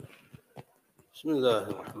بسم الله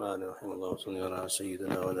الرحمن الرحيم. اللهم صل على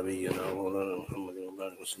سيدنا ونبينا ومولانا محمد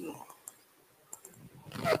وبارك وسلم.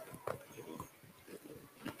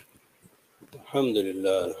 الحمد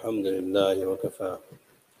لله وكفى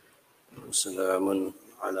وسلام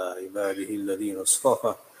على عباده الذين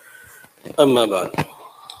اصطفى. أما بعد.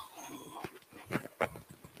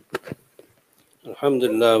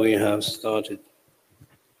 Alhamdulillah, we have started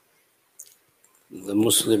the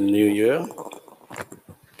Muslim New Year,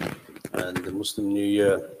 and the Muslim New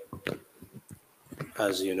Year,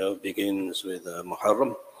 as you know, begins with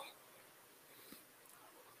Muharram,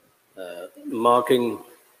 marking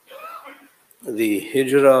the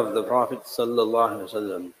hijrah of the Prophet sallallahu alaihi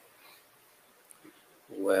wasallam,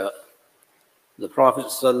 where the Prophet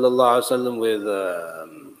sallallahu alaihi wasallam with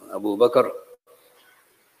Abu Bakr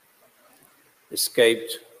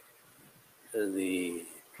escaped the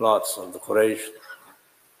plots of the Quraysh,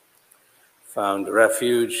 found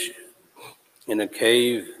refuge in a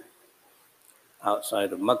cave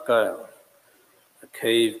outside of Mecca, a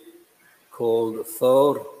cave called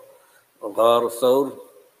Thawr, or Ghar Thawr,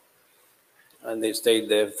 and they stayed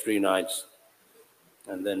there for 3 nights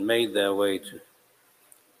and then made their way to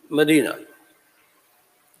Medina.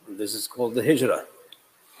 This is called the Hijrah.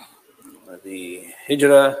 The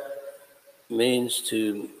Hijrah means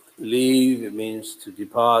to leave, it means to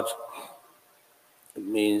depart, it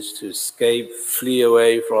means to escape, flee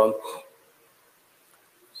away from.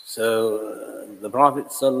 So the Prophet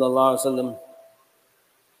ﷺ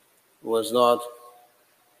was not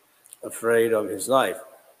afraid of his life.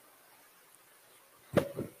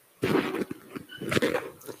 The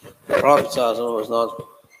Prophet ﷺ was not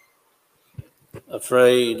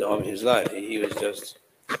afraid of his life. He was just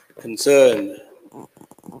concerned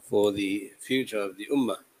for the future of the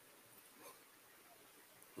Ummah.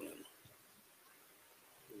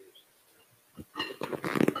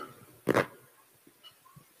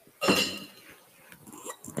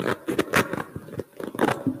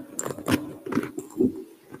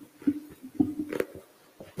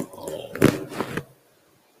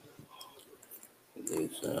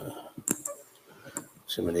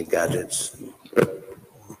 So many gadgets.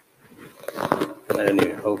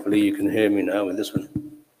 Anyway, hopefully you can hear me now with this one.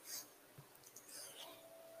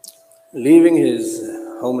 Leaving his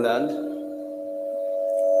homeland,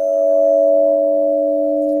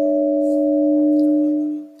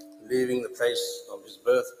 leaving the place of his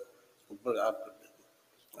birth,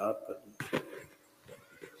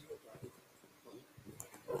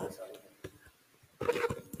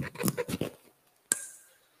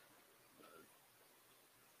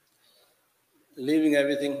 leaving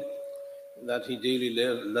everything that he dearly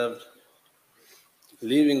loved,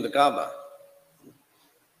 leaving the Kaaba.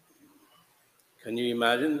 Can you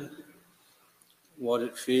imagine what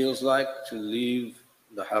it feels like to leave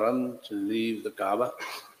the Haram, to leave the Kaaba?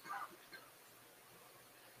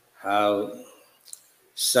 How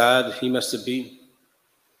sad he must have been.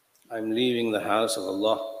 I'm leaving the house of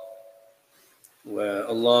Allah, where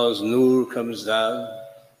Allah's Noor comes down.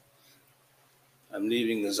 I'm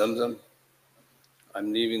leaving the Zamzam.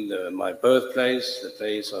 I'm leaving my birthplace, the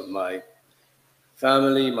place of my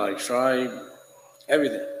family, my tribe,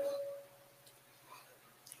 everything.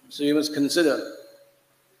 So you must consider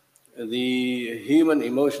the human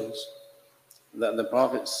emotions that the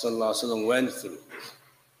Prophet ﷺ went through.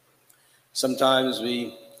 Sometimes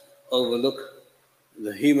we overlook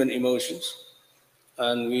the human emotions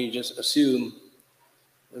and we just assume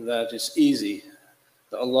that it's easy,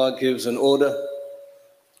 that Allah gives an order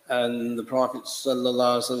and the Prophet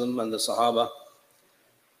ﷺ and the Sahaba,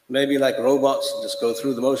 maybe like robots, just go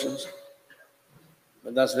through the motions.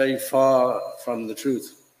 But that's very far from the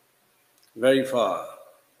truth, very far.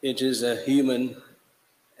 It is a human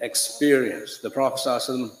experience. The Prophet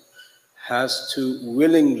ﷺ has to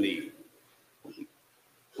willingly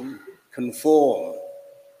conform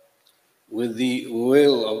with the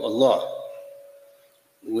will of Allah,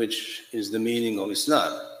 which is the meaning of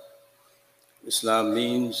Islam. Islam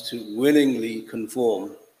means to willingly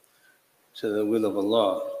conform to the will of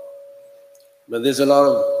Allah. But there's a lot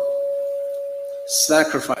of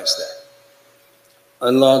sacrifice there,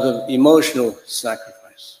 a lot of emotional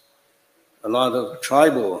sacrifice, a lot of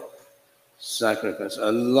tribal sacrifice,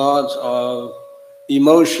 a lot of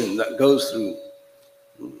emotion that goes through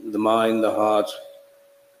the mind, the heart,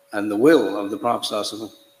 and the will of the Prophet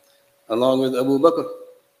ﷺ, along with Abu Bakr.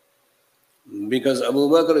 Because Abu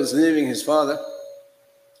Bakr is leaving his father,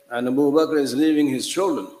 and Abu Bakr is leaving his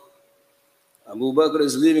children. Abu Bakr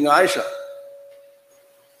is leaving Aisha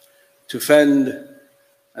to fend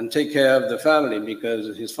and take care of the family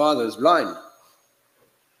because his father is blind.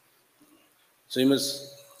 So you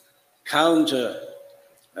must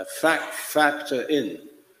factor in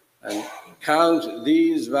and count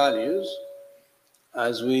these values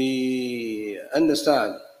as we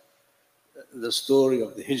understand the story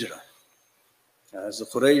of the Hijrah. As the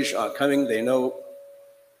Quraysh are coming, they know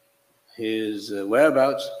his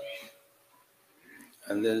whereabouts,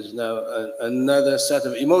 and there's now another set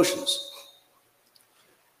of emotions.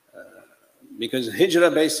 Because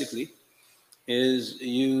Hijrah basically is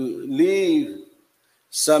you leave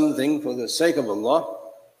something for the sake of Allah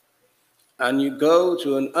and you go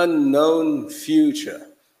to an unknown future.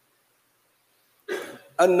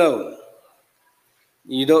 Unknown.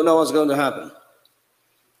 You don't know what's going to happen.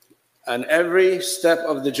 And every step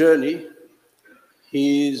of the journey,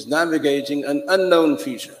 he's navigating an unknown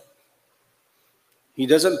future. He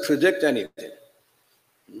doesn't predict anything.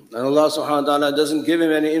 And Allah subhanahu wa ta'ala doesn't give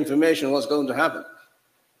him any information on what's going to happen.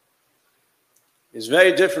 It's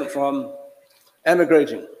very different from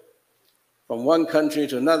emigrating from one country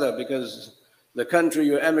to another, because the country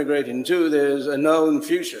you're emigrating to, there's a known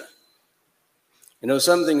future. You know,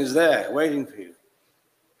 something is there waiting for you.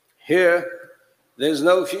 Here, there's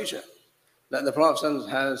no future that the Prophet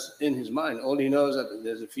has in his mind. All he knows is that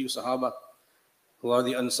there's a few Sahaba who are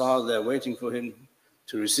the Ansar, they're waiting for him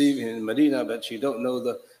to receive him in Medina, but you don't know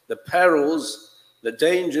the perils, the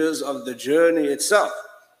dangers of the journey itself,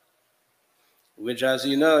 which, as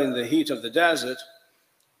you know, in the heat of the desert,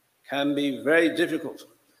 can be very difficult,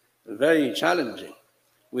 very challenging,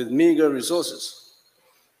 with meager resources.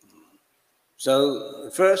 So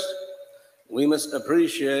first, we must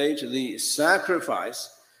appreciate the sacrifice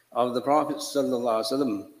of the Prophet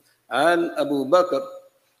ﷺ and Abu Bakr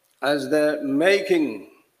as they're making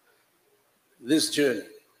this journey,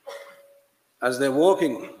 as they're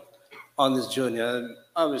walking on this journey. And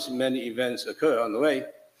obviously many events occur on the way,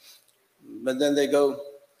 but then they go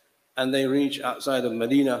and they reach outside of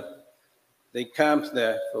Medina. They camp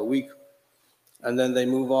there for a week, and then they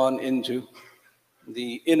move on into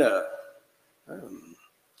the inner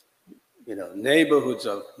neighborhoods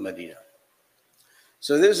of Medina.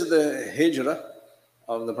 So this is the Hijrah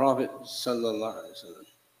of the Prophet ﷺ.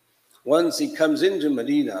 Once he comes into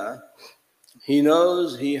Medina, he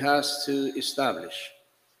knows he has to establish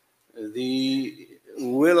the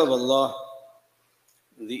will of Allah,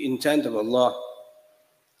 the intent of Allah,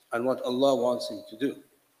 and what Allah wants him to do.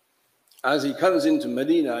 As he comes into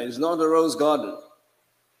Medina, it's not a rose garden.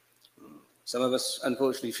 Some of us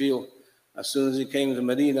unfortunately feel as soon as he came to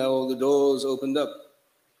Medina, all the doors opened up.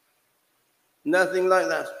 Nothing like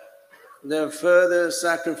that. There are further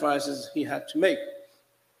sacrifices he had to make.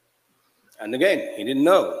 And again, he didn't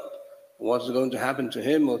know what was going to happen to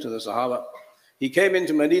him or to the Sahaba. He came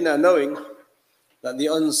into Medina knowing that the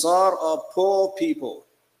Ansar are poor people.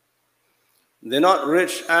 They're not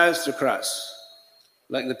rich aristocrats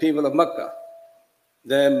like the people of Makkah.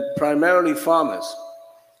 They're primarily farmers.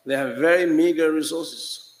 They have very meager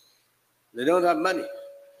resources. They don't have money.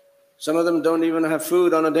 Some of them don't even have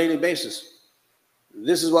food on a daily basis.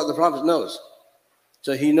 This is what the Prophet knows.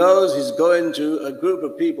 So he knows he's going to a group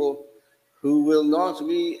of people who will not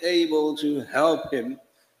be able to help him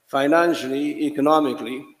financially,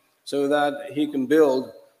 economically, so that he can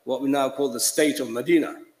build what we now call the state of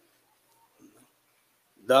Medina,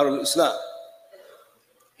 Darul Islam.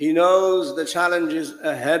 He knows the challenges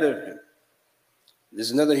ahead of him. This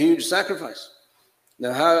is another huge sacrifice.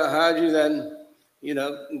 Now, how do you then,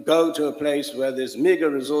 go to a place where there's meager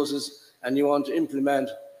resources and you want to implement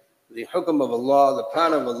the hukm of Allah, the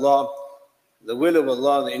plan of Allah, the will of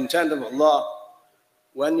Allah, the intent of Allah,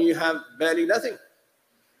 when you have barely nothing?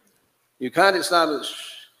 You can't establish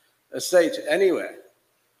a state anywhere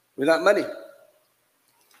without money.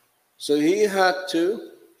 So he had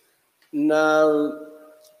to now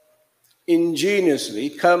ingeniously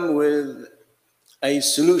come with a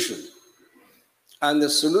solution. And the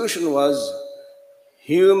solution was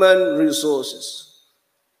human resources.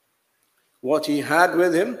 What he had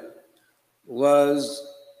with him was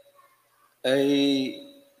a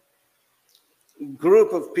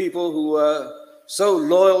group of people who were so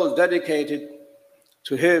loyal, dedicated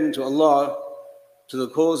to him, to Allah, to the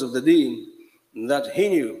cause of the deen, that he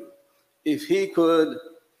knew if he could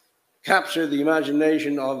capture the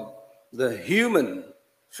imagination of the human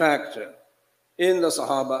factor in the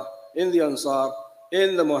Sahaba, in the Ansar,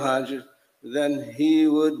 in the Muhajir, then he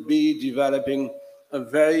would be developing a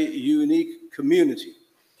very unique community.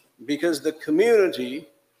 Because the community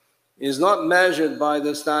is not measured by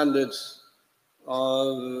the standards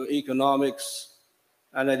of economics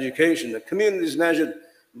and education. The community is measured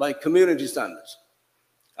by community standards.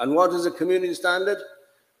 And what is a community standard?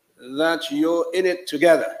 That you're in it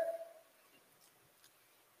together.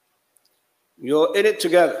 You're in it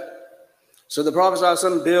together. So the Prophet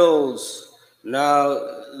ﷺ builds now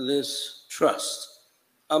this trust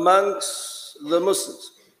amongst the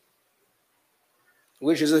Muslims,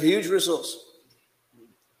 which is a huge resource.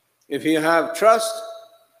 If you have trust,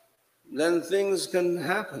 then things can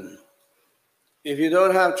happen. If you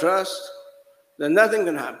don't have trust, then nothing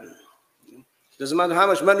can happen. Doesn't matter how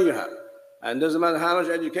much money you have, and doesn't matter how much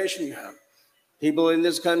education you have. People in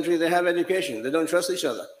this country, they have education. They don't trust each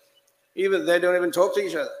other. They don't even talk to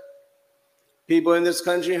each other. People in this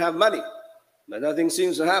country have money, but nothing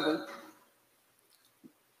seems to happen.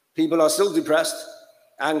 People are still depressed,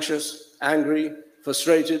 anxious, angry,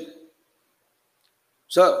 frustrated.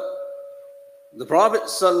 So, the Prophet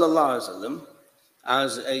ﷺ,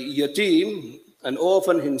 as a yatim, an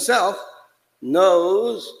orphan himself,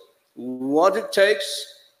 knows what it takes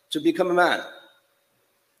to become a man,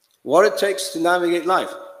 what it takes to navigate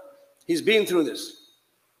life. He's been through this.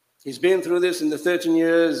 He's been through this in the 13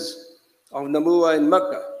 years of Nabuwah in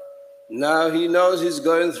Mecca. Now he knows he's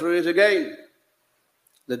going through it again.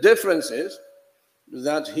 The difference is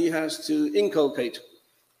that he has to inculcate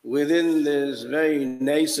within this very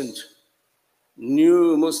nascent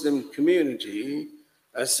new Muslim community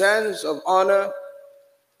a sense of honor,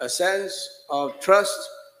 a sense of trust,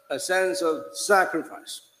 a sense of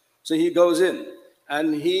sacrifice. So he goes in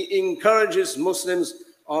and he encourages Muslims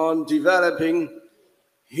on developing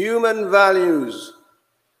human values.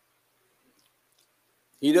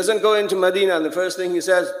 He doesn't go into Medina and the first thing he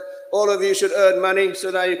says, all of you should earn money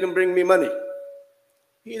so that you can bring me money.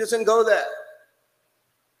 He doesn't go there.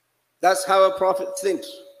 That's how a prophet thinks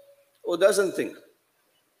or doesn't think.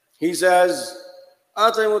 He says,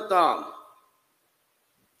 At'imut ta'am,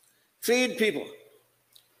 feed people.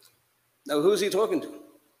 Now who's he talking to?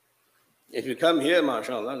 If you come here,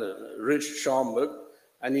 mashallah, the rich Schaumburg,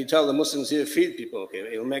 and you tell the Muslims here, feed people,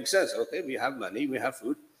 okay, it'll make sense. Okay, we have money, we have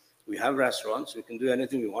food, we have restaurants, we can do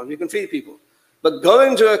anything we want, we can feed people. But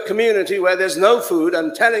going to a community where there's no food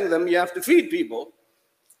and telling them you have to feed people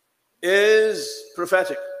is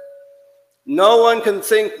prophetic. No one can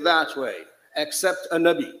think that way except a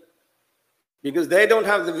Nabi, because they don't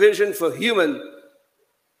have the vision for human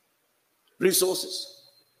resources.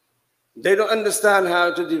 They don't understand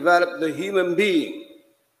how to develop the human being,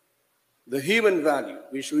 the human value,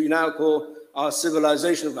 which we now call our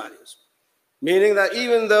civilizational values. Meaning that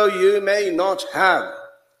even though you may not have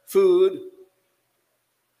food,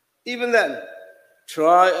 even then,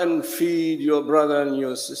 try and feed your brother and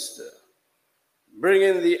your sister. Bring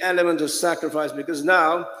in the element of sacrifice, because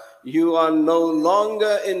now you are no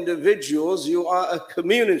longer individuals, you are a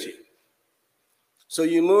community. So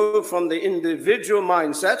you move from the individual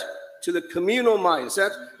mindset to the communal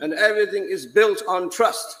mindset, and everything is built on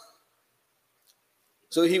trust.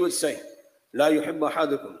 So he would say, لا يحب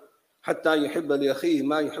أحدكم حتى يحب لأخيه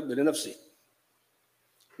ما يحب لنفسه.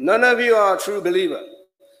 None of you are a true believer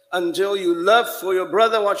until you love for your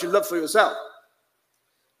brother what you love for yourself.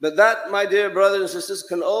 But that, my dear brothers and sisters,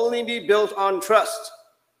 can only be built on trust.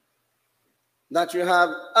 That you have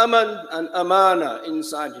aman and amana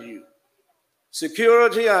inside you.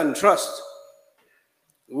 Security and trust,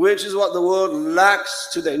 which is what the world lacks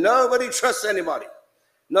today. Nobody trusts anybody.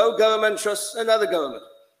 No government trusts another government.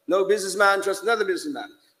 No businessman trusts another businessman.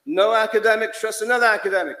 No academic trusts another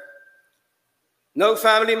academic. No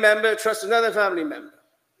family member trusts another family member.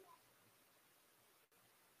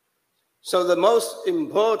 So the most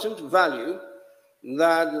important value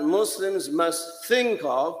that Muslims must think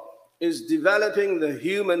of is developing the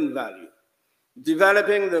human value,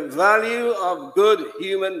 developing the value of good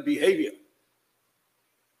human behavior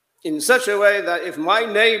in such a way that if my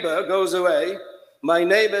neighbor goes away, my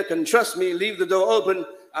neighbor can trust me, leave the door open,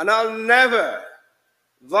 and I'll never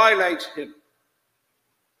violate him.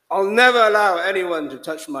 I'll never allow anyone to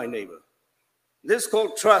touch my neighbor. This is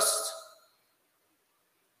called trust.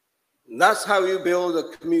 That's how you build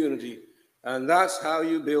a community, and that's how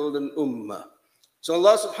you build an ummah. So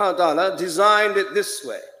Allah subhanahu wa ta'ala designed it this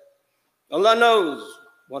way. Allah knows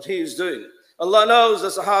what He is doing. Allah knows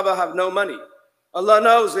the Sahaba have no money. Allah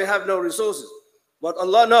knows they have no resources. What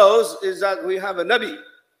Allah knows is that we have a Nabi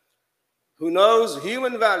who knows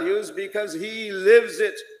human values because he lives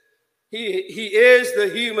it. He is the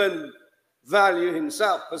human value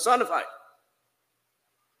himself, personified.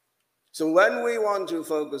 So when we want to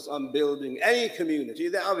focus on building any community,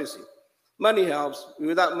 then obviously money helps.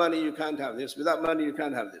 Without money, you can't have this. Without money, you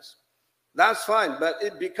can't have this. That's fine, but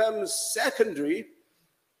it becomes secondary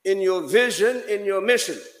in your vision, in your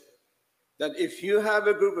mission. That if you have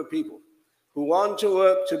a group of people who want to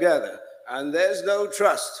work together and there's no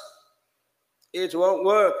trust, it won't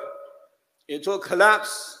work. It will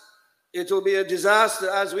collapse. It will be a disaster,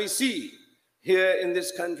 as we see here in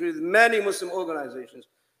this country with many Muslim organizations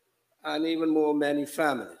and even more many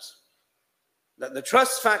families. That the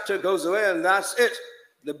trust factor goes away and that's it.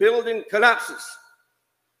 The building collapses.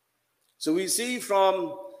 So we see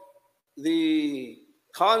from the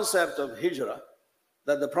concept of hijrah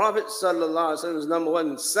that the Prophet ﷺ is, number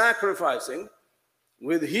one, sacrificing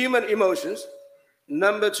with human emotions.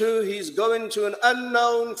 Number two, he's going to an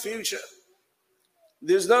unknown future.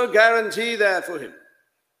 There's no guarantee there for him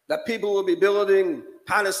that people will be building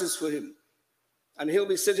palaces for him and he'll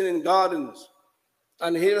be sitting in gardens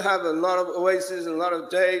and he'll have a lot of oases and a lot of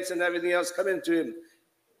dates and everything else coming to him.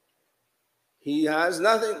 He has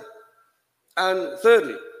nothing. And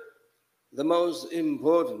thirdly, the most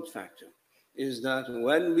important factor is that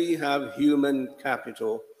when we have human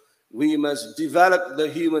capital, we must develop the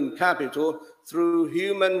human capital through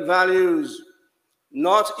human values,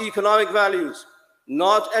 not economic values,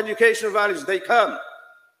 not educational values. They come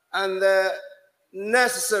and they're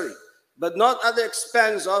necessary, but not at the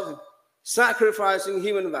expense of sacrificing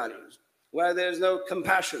human values, where there's no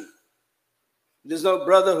compassion, there's no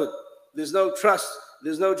brotherhood, there's no trust,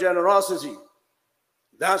 there's no generosity.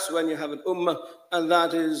 That's when you have an ummah, and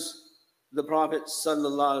that is the Prophet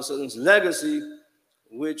ﷺ's legacy,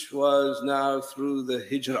 which was now through the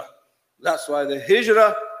hijrah. That's why the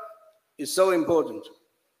hijrah is so important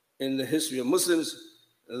in the history of Muslims,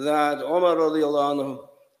 that Umar radiallahu anhu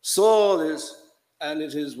saw this, and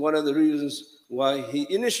it is one of the reasons why he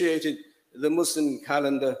initiated the Muslim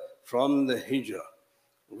calendar from the hijrah.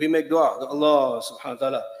 We make dua that Allah subhanahu wa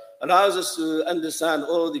ta'ala allows us to understand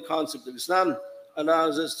all the concepts of Islam,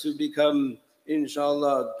 allows us to become,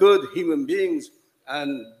 inshallah, good human beings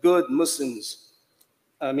and good Muslims.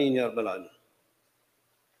 Ameen ya Rabbal Alamin.